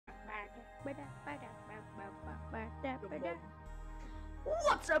What's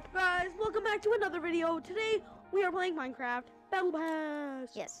up, guys? Welcome back to another video. Today we are playing Minecraft Battle Pass.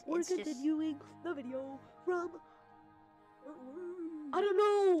 Yes, we're it's just- continuing the video from I don't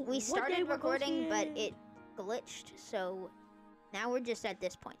know. We what day started we're recording, but posting. it glitched, so now we're just at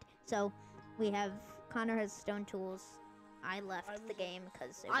this point. So we have Connor has stone tools. I left the game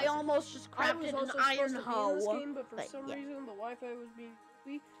because I almost just crafted an iron hoe. But for But, some yeah. reason the Wi-Fi was being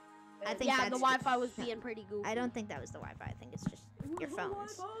goofy. I think Yeah, that's the Wi-Fi was being pretty goofy. I don't think that was the Wi-Fi. I think it's just your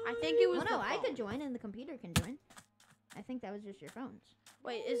phones. I think it was. Well, no, the I phone. could join and the computer can join. I think that was just your phones.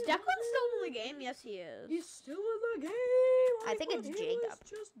 Wait, is Declan still in the game? Yes, he is. He's still in the game. I think thought it's he Jacob. was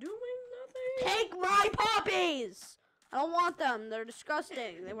just doing nothing. Take my poppies! I don't want them. They're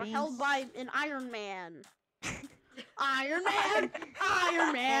disgusting. They were held by an Iron Man. Iron Man!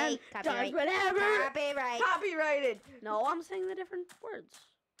 Iron Man! Hey, does copyright. whatever! Copyright. Copyrighted. No, I'm saying the different words.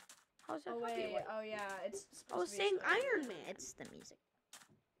 How's that Oh wait. copyright? Oh yeah. It's. I was saying Iron Man. It's the music.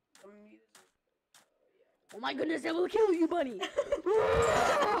 Oh my goodness, I will kill you, bunny!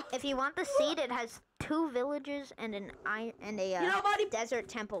 If you want the seed, it has 2 villages and a You know, buddy, desert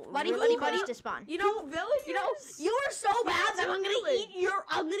temple. Buddy, really buddy, close buddy. to spawn. you know, you are so bad that I'm gonna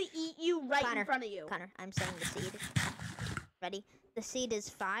eat you right Connor, in front of you. Connor, I'm saying the seed. Ready? The seed is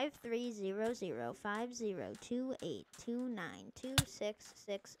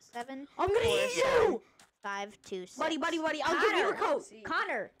 53005028292667. I'm gonna eat you! 526. Buddy, I'll give you a Connor. coat.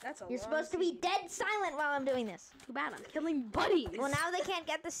 Connor, That's a you're long supposed to be seed. dead silent while I'm doing this. Too bad, I'm killing buddies. Well, now they can't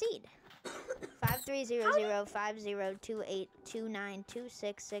get the seed.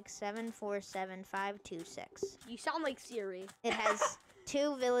 53005028292667475526. You sound like Siri. It has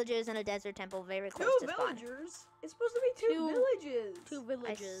 2 villages and a desert temple very close Two to spawn. villagers. It's supposed to be two Two- villages. Two I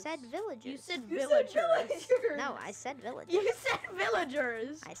villages. said villages. You said You said villagers. villagers. No, I said villages. You said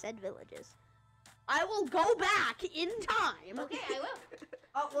villagers. I said villages. I will go back in time. Okay, I will.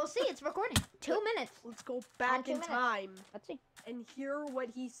 Oh, we'll see. It's recording. 2 minutes. Let's go back 2 in minutes. time Let's see. and hear what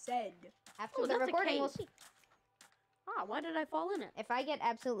he said. After Oh, the that's a recording, we'll cave. see. Ah, why did I fall in it? If I get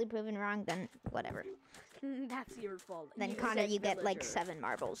absolutely proven wrong, then whatever. That's your fault. Then You Connor, said you get like villager. 7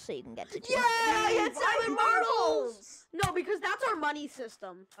 marbles, so you can get to 2. Yeah, I get Why 7 marbles? marbles. No, because that's our money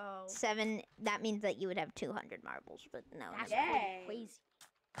system. Oh. 7. That means that you would have 200 marbles, but no. That's never mind. Dang. crazy.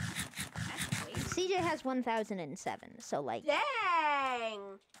 CJ has 1,007, so like,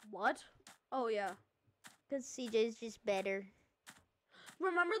 Dang. What? Oh yeah. because CJ's just better.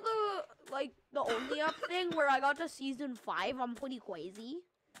 Remember the only up thing where I got to season 5? I'm pretty crazy.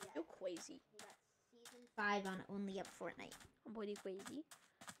 You're crazy. Season 5 on Only Up Fortnite. I'm pretty crazy.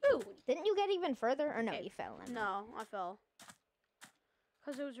 Ooh. Didn't you get even further? Or no, Okay. you fell in. No, I fell.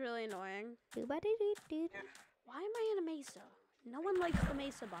 Cause it was really annoying. Doo-ba-doo-doo-doo. Why am I in a mesa? No one likes the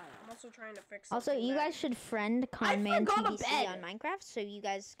mesa biome. I'm also trying to fix. Also, something you that- guys should friend Conman forgot a TBC bed. on Minecraft so you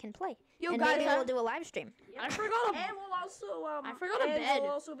guys can play. Yo, and guys, maybe we'll do a live stream. I forgot a And we'll also I forgot a and bed.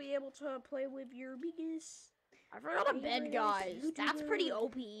 We'll also be able to play with your biggest. I forgot a bed, Favorite guys. That's pretty YouTuber.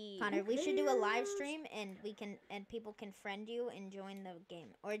 OP. Connor, we should do a live cares? stream and people can friend you and join the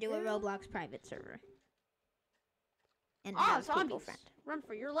game, or do a Yeah. Roblox private server. And Ah, have people zombies. friend. Run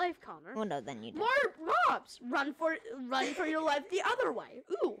for your life, Connor. Well, no, then you don't. More mobs. Run for your life the other way.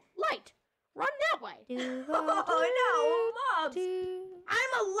 Ooh, light. Run that way. Oh no, mobs!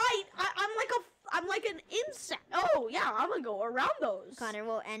 I'm a light. I'm like an insect. Oh yeah, I'm gonna go around those. Connor,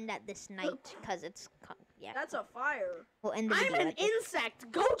 we'll end at this night because it's yeah. That's a fire. We'll end the I'm video. an At this,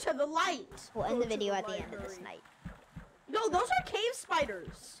 insect. Go to the light. we'll end Go the to video the at the end of this library. night. No, those are cave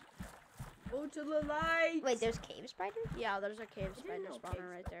spiders. Go to the light. Wait, there's cave spiders? Yeah, there's a cave I spider didn't know spawner cave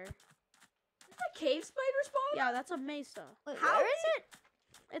right there. a cave spider spawn? Yeah, that's a mesa. Wait, How where is is it?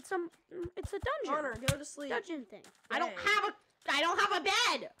 It's a dungeon. Connor, go to sleep. Dungeon thing. I Dang. don't have a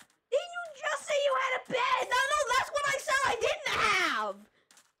bed. Didn't you just say you had a bed? No, that's what I said I didn't have.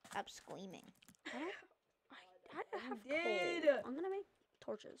 Stop screaming. I have You did. coal. I'm gonna make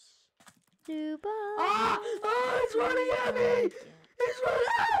torches. Dubai. Ah! Oh, it's running at me! It's running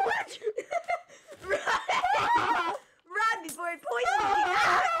at me! Run before it poisons you.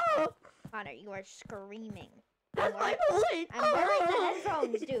 Ah! Connor, you are screaming. That's my point! I'm wearing the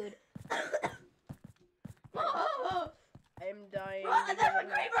headphones, dude. I'm dying. Run, because there's a of how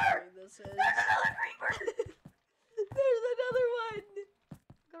creeper! scary This is. There's another creeper! There's another one.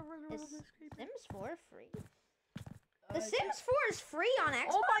 Is Sims 4 free? Uh, The Sims 4 is free on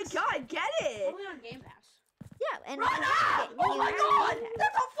Xbox. Oh my god, get it! Only on Game Pass. Yeah, and Run you up! have it- Oh you my have god! Game Pass.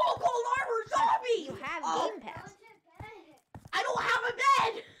 That's a full gold armor zombie! You have Oh, Game Pass. I don't have a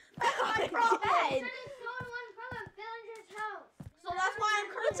bed! That's my problem! Dead. So that's why I'm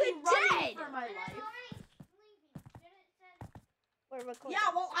It's a currently running dead. recording.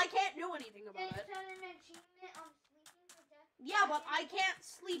 Yeah, well, I can't do anything about it. Yeah, but I can't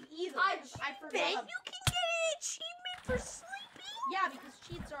sleep either. I forgot. Bet you can get an achievement for sleeping. Yeah, because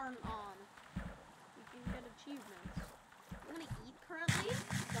cheats aren't on. You can get achievements. I'm gonna eat currently.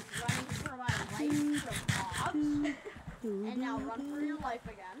 I'm running for my life from mobs. And now run for your life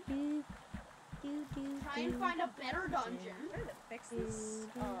again. Try and find a better dungeon. I'm trying to fix this.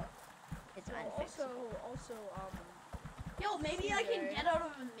 It's So unfixable. also, Yo, maybe I can CJ. get out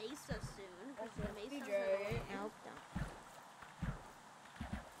of a mesa soon. 'Cause Also, the mesa's CJ. annoying. Nope, don't.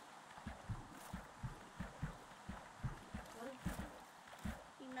 What if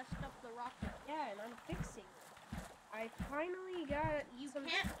he messed up the rocket? yeah, and I'm fixing it. I finally got You some.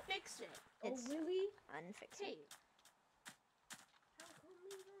 can't fix it. Oh, It's really? unfixable. Hey. How come we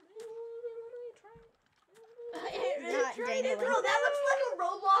don't try? Not dangling. Bro, that looks like a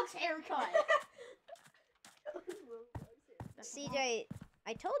Roblox haircut. CJ,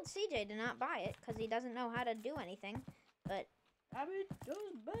 I told CJ to not buy it because he doesn't know how to do anything. Abbott does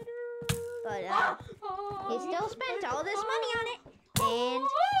better. But he still spent all this money on it, and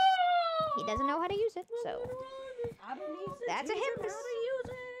he doesn't know how to use it. So Abbott needs to That's a teach him him. how to use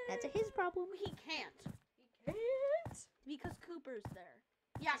it. that's a his problem. He can't. He can't. Because Cooper's there.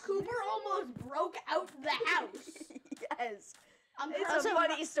 Yeah, Cooper almost broke out the house. Yes. I'm It's currently- a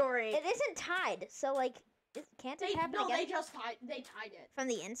funny story. It isn't tied, so like, can't it happen no, again they just tied it. from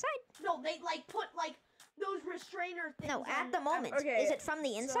the inside? No, they like put like those restrainer things. No, at on- the moment. okay, Is it from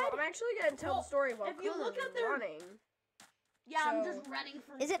the So inside? I'm actually gonna tell Well, the story while if you look Connor's at their- running. Yeah, I'm so- just running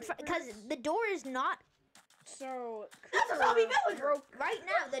from. Is it because creepers. the door is not So That's a Cooper zombie villager. broke. right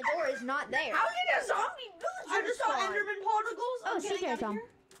now? The door is not there. How did a zombie I villager just saw spawn? Enderman particles. Oh, I'm getting CJ's out of on. here.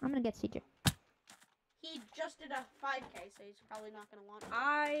 I'm gonna get CJ. He just did a 5K, so he's probably not gonna want it.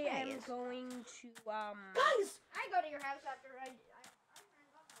 I Yeah, he am is. going to Guys, I go to your house after I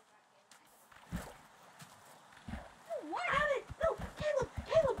what happened? No,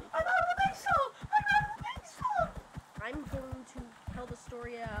 Caleb, I'm out of the mesa. I'm out of the mesa. I'm going to tell the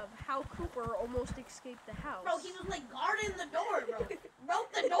story of how Cooper almost escaped the house. Bro, he was like guarding the door, bro.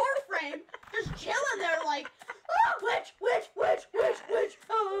 Broke the door frame, just chilling there like, oh, witch.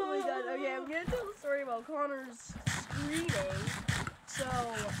 Oh my god, okay, I'm gonna tell the story about Connor's screaming. So,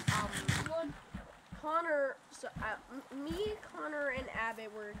 Connor, me, Connor, and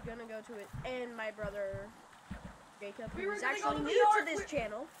Abbott were gonna go to it, and my brother, Jacob, We were who's gonna go actually to the new yard- to this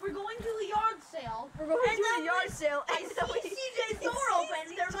channel. We're going to the yard sale. We're going And to then the yard we- sale. I and then see we- CJ's door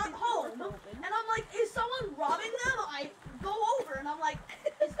open. They're not home. And I'm like, is someone robbing them? I go over and I'm like,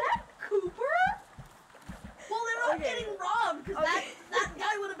 is that Cooper? Well, they're not Okay. getting robbed because Okay. that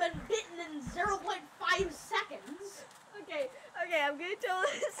guy would have been bitten in 0.5 seconds. Okay, I'm gonna tell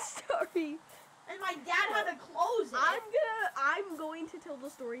this story. And my dad had to close it. I'm going to tell the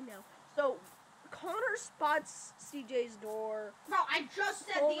story now. So, Connor spots CJ's door. Bro, I just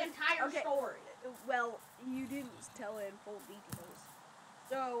said Holy- the entire okay. story. Well, you didn't tell it in full details.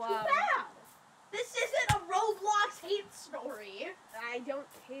 So, Too bad. This isn't a Roblox hate story. I don't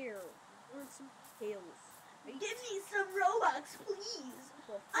care. I want some details. Give me some Robux, please.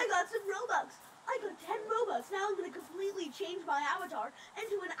 I got some Robux. I got 10 Robux. Now I'm gonna completely change my avatar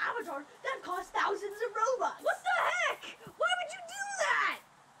into an avatar that costs thousands of Robux. What the heck? Why would you do that?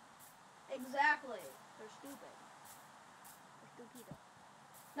 Exactly. They're stupid. They're stupido.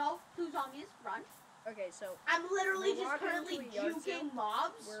 No, 2 zombies. Run. Okay, so I'm literally We're just walking currently to a yard sale. juking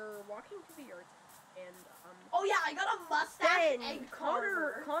mobs. we're walking to the yard, and Oh yeah, I got a mustache then egg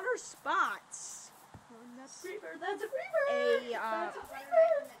Connor spots Creeper, that's a creeper. a That's a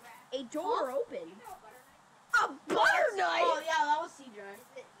creeper. a door open. A butter knife. Oh yeah, that was CJ.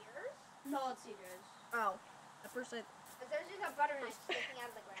 Is it yours? No, it's CJ's. Oh, at first I. Because there's just a butter knife sticking out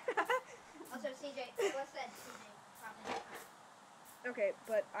of the ground. Also, CJ, what's that? CJ probably. Okay,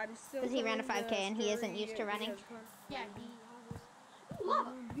 but I'm still. Because he ran a telling 5K the and he isn't story used to running. because Connor- Yeah, he.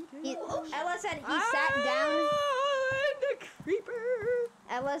 Lava. He, Oh, shit. Ella said he sat down. I'm the creeper.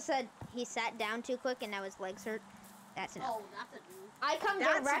 Ella said he sat down too quick and now his legs hurt. That's enough. Oh, that's a new. I come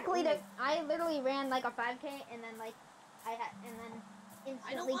That's directly to. rude. I literally ran like a 5K and then like I had and then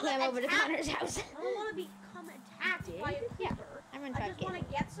I don't instantly wanna came over to attack- Connor's house. I don't want to become attacked by a Yeah. creeper. I ran I just 5K. want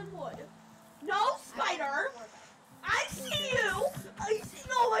to get some wood. No, spider! I see you! I see.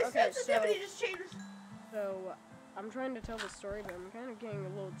 No, my Okay, sensitivity so- just changed. So, I'm trying to tell the story, but I'm kind of getting a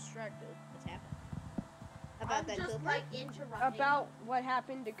little distracted. What's happened? About I'm that just Cooper? like interrupting. About what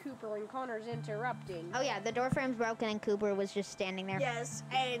happened to Cooper and Connor's interrupting. Oh yeah, the door frame's broken and Cooper was just standing there. Yes,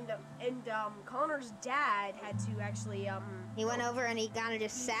 and Connor's dad had to actually He went over and he kind of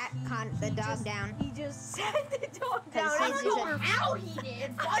just sat the dog down. He just sat the dog down. Because I he's don't just know how he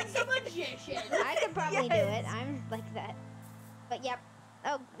did, but he's a magician. I could probably do it. Yes. I'm like that. But yep.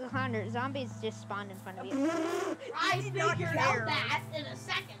 Oh, Connor, zombies just spawned in front of you. I did not figured care. out that in a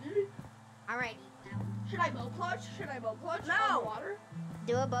second. Alrighty. Now, Should I boat clutch? Should I boat clutch? No. On the water?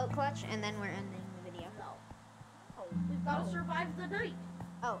 do a boat clutch and then we're ending the video. No. We've got to survive the night.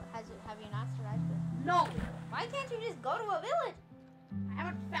 Oh, have you not survived it? No. Why can't you just go to a village? I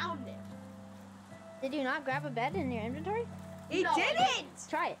haven't found it. Did you not grab a bed in your inventory? He No, I didn't.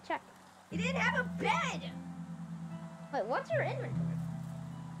 Try it. Check. He didn't have a bed. Wait, what's your inventory?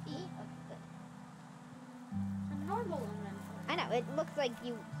 E. Okay, good. It's a normal inventory. I know. It looks like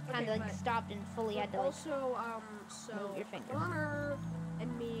you kind of Okay, like but- stopped and fully had to like. Also, so move your fingers. Connor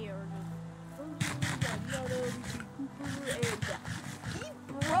and me are just Cooper, and he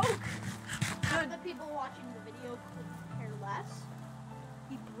broke. Half the people watching the video could care less.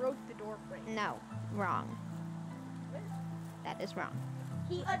 He broke the door frame. No, wrong. That is wrong.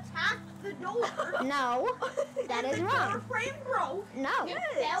 He attacked the door. No, that and is the wrong. door frame broke. No. Yes.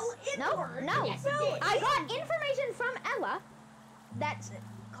 Fell No, inward. no. Yes, it did. I got information from Ella that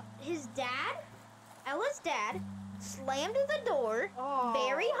his dad, Ella's dad, slammed the door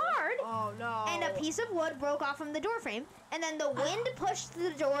very hard, Oh no. and a piece of wood broke off from the door frame, and then the wind pushed the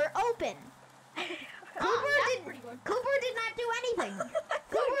door open. That's pretty good. Cooper did not do anything.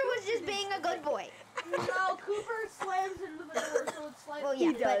 Cooper was just being a good boy. No, Cooper slams into the door, so it's slightly. Well, He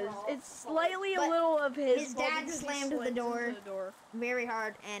yeah, does. but- It's slightly a but little of his. his fault dad because he slammed the slams into door. the door. Very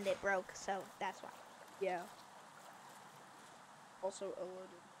hard, and it broke, so that's why. Yeah. Also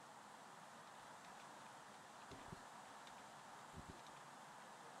loaded.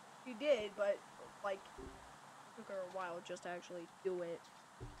 He did, but like took her a while just to actually do it.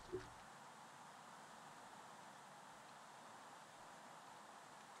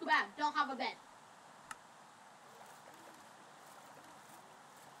 Too bad. Don't have a bed.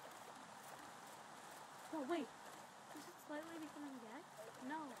 Oh wait. Is it slightly becoming dead?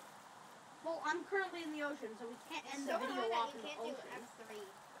 No. Well, I'm currently in the ocean, so we can't end the video off in the ocean. F3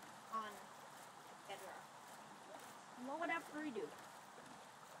 on Bedrock. What would F3 do?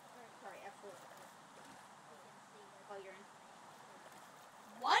 Sorry, F4. Oh, you're in.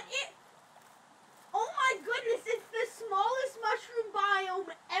 What? Oh my goodness! It's the smallest mushroom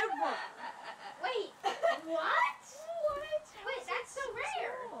biome ever. Wait, What? wait, that's so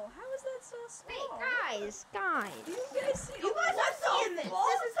rare. Oh, how is that so small? Wait, guys. You guys see? You guys are seeing this.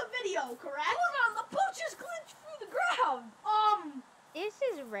 This is a video, correct? Hold on, the boat just glitched through the ground. This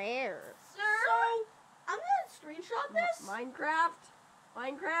is rare. Sir. So I'm gonna screenshot this. Minecraft.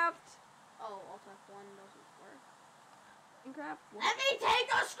 Oh, Alt F1 doesn't work. Minecraft. Let me take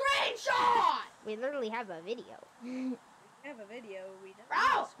a screenshot. We literally have a video. We have a video. We don't.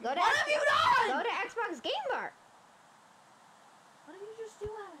 Bro, Go to what have you done? Go to Xbox Game Bar. What did you just do,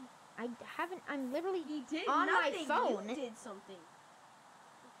 Alan? I haven't. I'm literally. He did On my nothing. phone. You did something.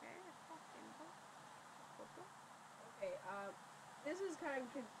 Okay, Okay. This is kind of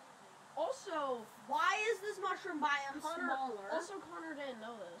confusing. Also, why is this mushroom biome Connor. smaller Also, Connor didn't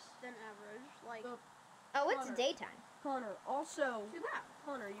know this. than average? Like, The- Oh, it's Connor. daytime. Connor. Also, too bad.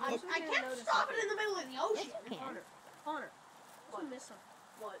 Connor. You I also didn't can't notice stop it something. in the middle of the ocean. Yes, you can. Connor. Also What? missed something.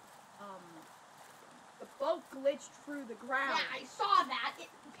 What? The boat glitched through the ground. Yeah, I saw that. It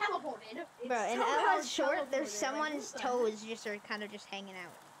teleported. It Bro, in somehow Ella's short, there's teleported, like, someone's what the toes just are kind of just hanging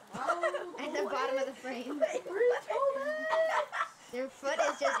out Oh, at the bottom of the frame. heck? Their foot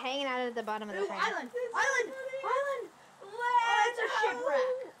is just hanging out at the bottom of the Ooh, frame. island! Oh, it's a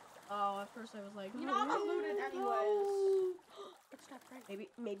shipwreck. Oh, at first I was like, You know, I'm gonna loot it anyways. It's not right.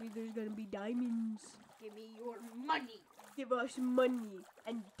 Maybe there's gonna be diamonds. Give me your money. Give us money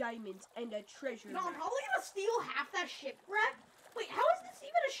and diamonds and a treasure. You know, I'm map. probably gonna steal half that shipwreck. Wait, how is this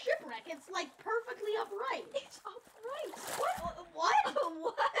even a shipwreck? It's like perfectly upright. It's upright. What? What?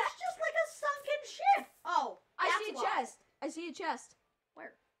 What? It's just like a sunken ship. Oh, I that's see a why. chest. I see a chest.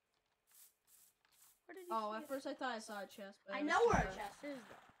 Where? Where did you Oh, see at it? first I thought I saw a chest. But I it was know just where a a- chest is,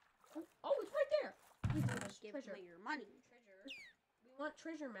 though. Oh, it's right there. Please give us Give treasure. me your money. Treasure. We want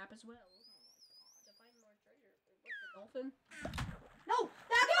treasure map as well. To find more treasure. Wait, what's the dolphin? No,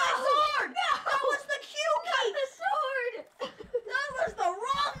 that's my sword. No! That was the Q key. The sword! That was the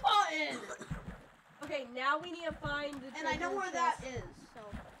wrong button. Okay, now we need to find the And I know treasure where that chest. is. So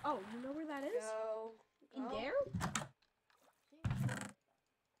Oh, you know where that is? go. In go. there?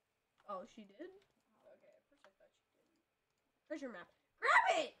 Oh, she did? Okay, at first I thought she didn't. Treasure map. Grab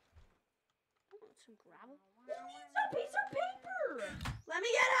it! I want some gravel. It's a piece of paper! Let me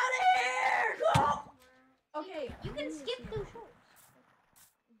get out of here. Go. Okay. You can skip those shorts.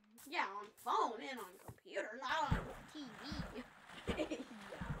 Yeah, on phone and on computer, not on TV. Yeah. Okay.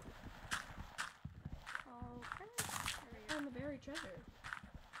 Found the buried treasure.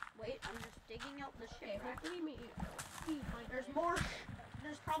 Wait, I'm just digging out the Okay, shipwreck. hopefully me. There's more.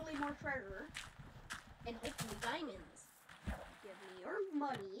 There's probably more treasure. And hopefully diamonds. Give me your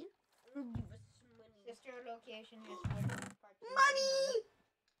money. Give us money. Sister location is Money!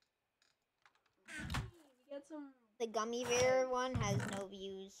 We got some. The gummy bear one has no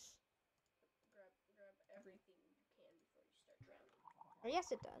views. Grab everything you can before you start drowning. Or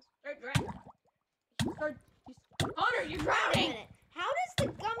yes, it does. Start drowning. Connor, you're Wait a drowning. minute. How does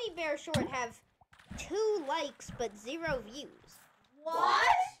the gummy bear short have 2 likes but 0 views? What?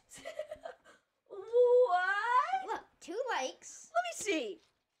 What? Look, 2 likes, Let me see.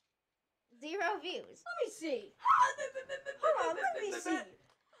 0 views. Let me see. Hold on, let me see.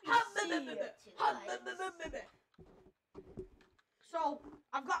 So,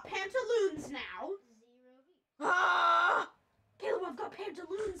 I've got pantaloons now. 0 views. Ah, Caleb, I've got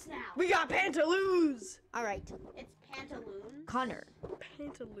pantaloons now. we got pantaloons. All right, It's pantaloons. Connor.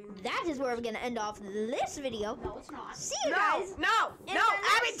 Pantaloons. That is where we're gonna end off this video. No, it's not. See you guys. No, in no, the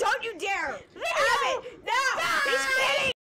next Abby, don't you dare. video. Abby, no. He's